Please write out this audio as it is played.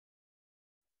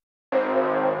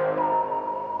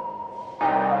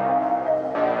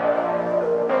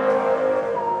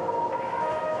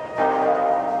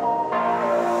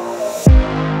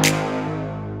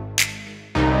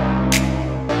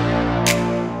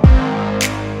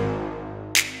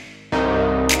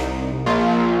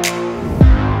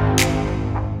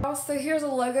here's a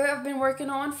logo I've been working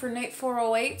on for Nate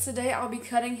 408. Today I'll be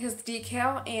cutting his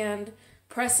decal and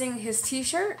pressing his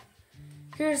t-shirt.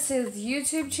 Here's his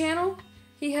YouTube channel.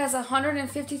 He has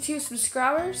 152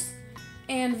 subscribers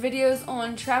and videos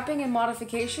on trapping and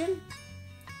modification.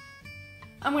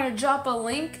 I'm going to drop a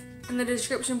link in the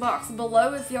description box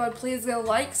below if y'all would please go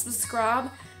like,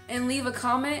 subscribe, and leave a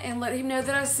comment and let him know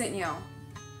that I sent y'all.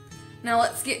 Now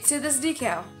let's get to this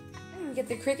decal. Get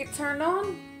the Cricut turned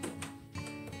on.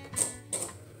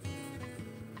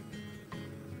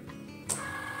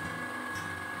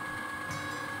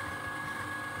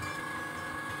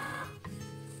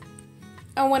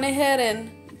 I went ahead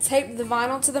and taped the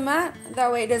vinyl to the mat,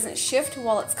 that way it doesn't shift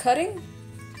while it's cutting.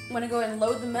 I'm going to go ahead and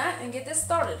load the mat and get this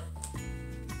started.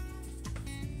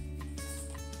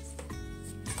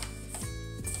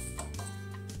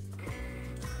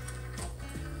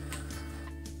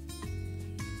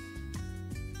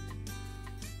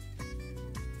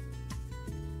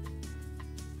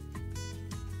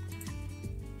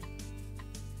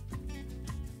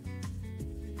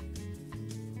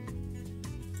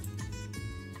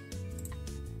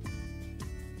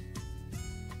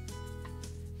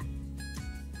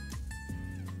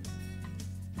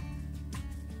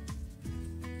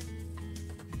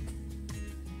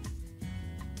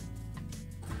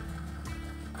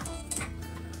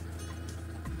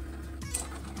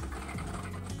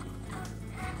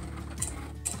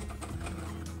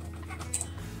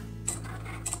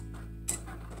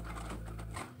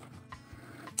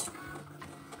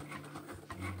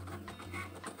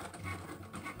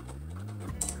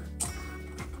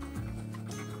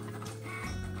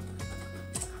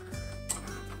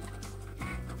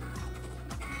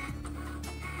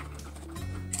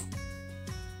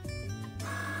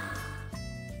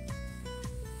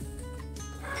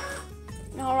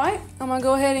 Alright, I'm going to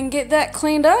go ahead and get that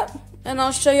cleaned up and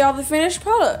I'll show y'all the finished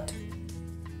product.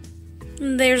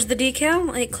 And there's the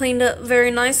decal. It cleaned up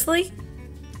very nicely.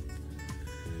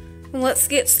 Let's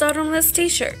get started on this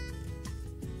t-shirt.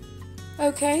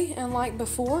 Okay, and like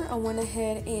before, I went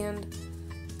ahead and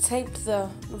taped the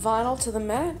vinyl to the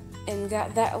mat and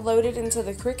got that loaded into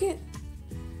the Cricut.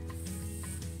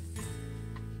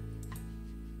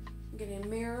 I'm going to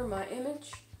mirror my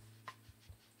image.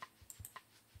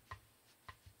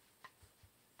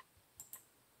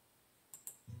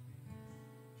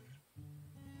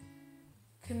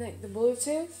 Connect the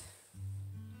Bluetooth.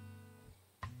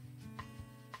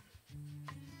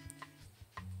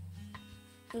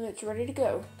 And it's ready to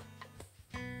go.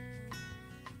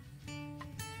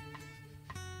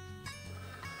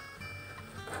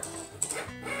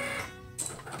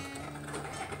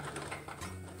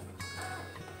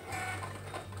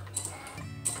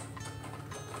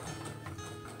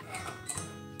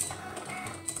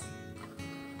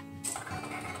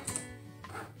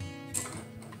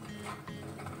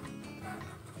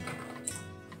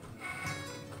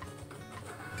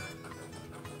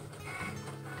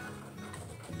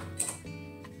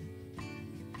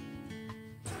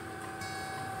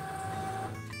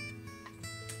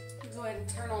 Go ahead and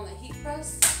turn on the heat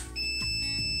press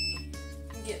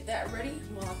and get that ready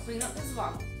while I clean up this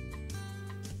vinyl.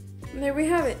 And there we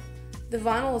have it. The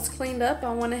vinyl is cleaned up.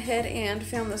 I went ahead and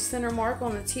found the center mark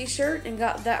on the t-shirt and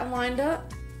got that lined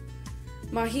up.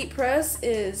 My heat press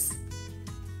is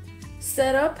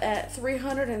set up at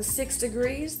 306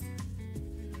 degrees.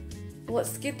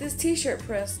 Let's get this t-shirt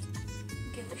pressed.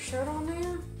 Get the shirt on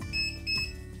there.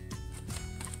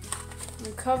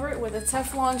 And cover it with a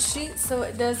Teflon sheet so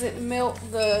it doesn't melt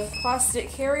the plastic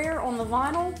carrier on the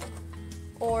vinyl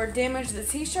or damage the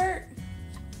t-shirt.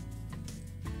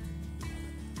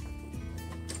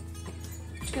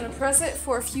 Just gonna press it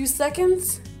for a few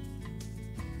seconds.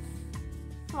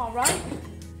 All right.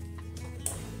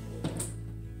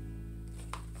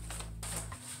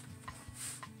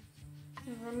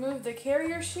 And remove the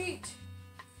carrier sheet.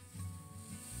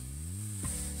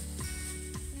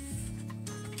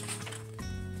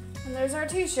 And there's our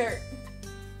t-shirt.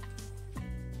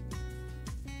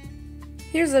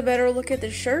 Here's a better look at the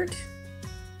shirt.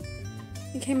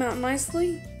 It came out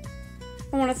nicely.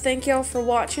 I want to thank y'all for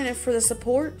watching and for the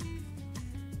support.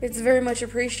 It's very much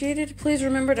appreciated. Please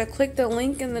remember to click the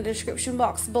link in the description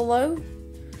box below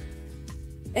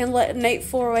and let Nate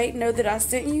 408 know that I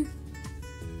sent you.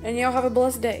 And y'all have a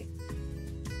blessed day.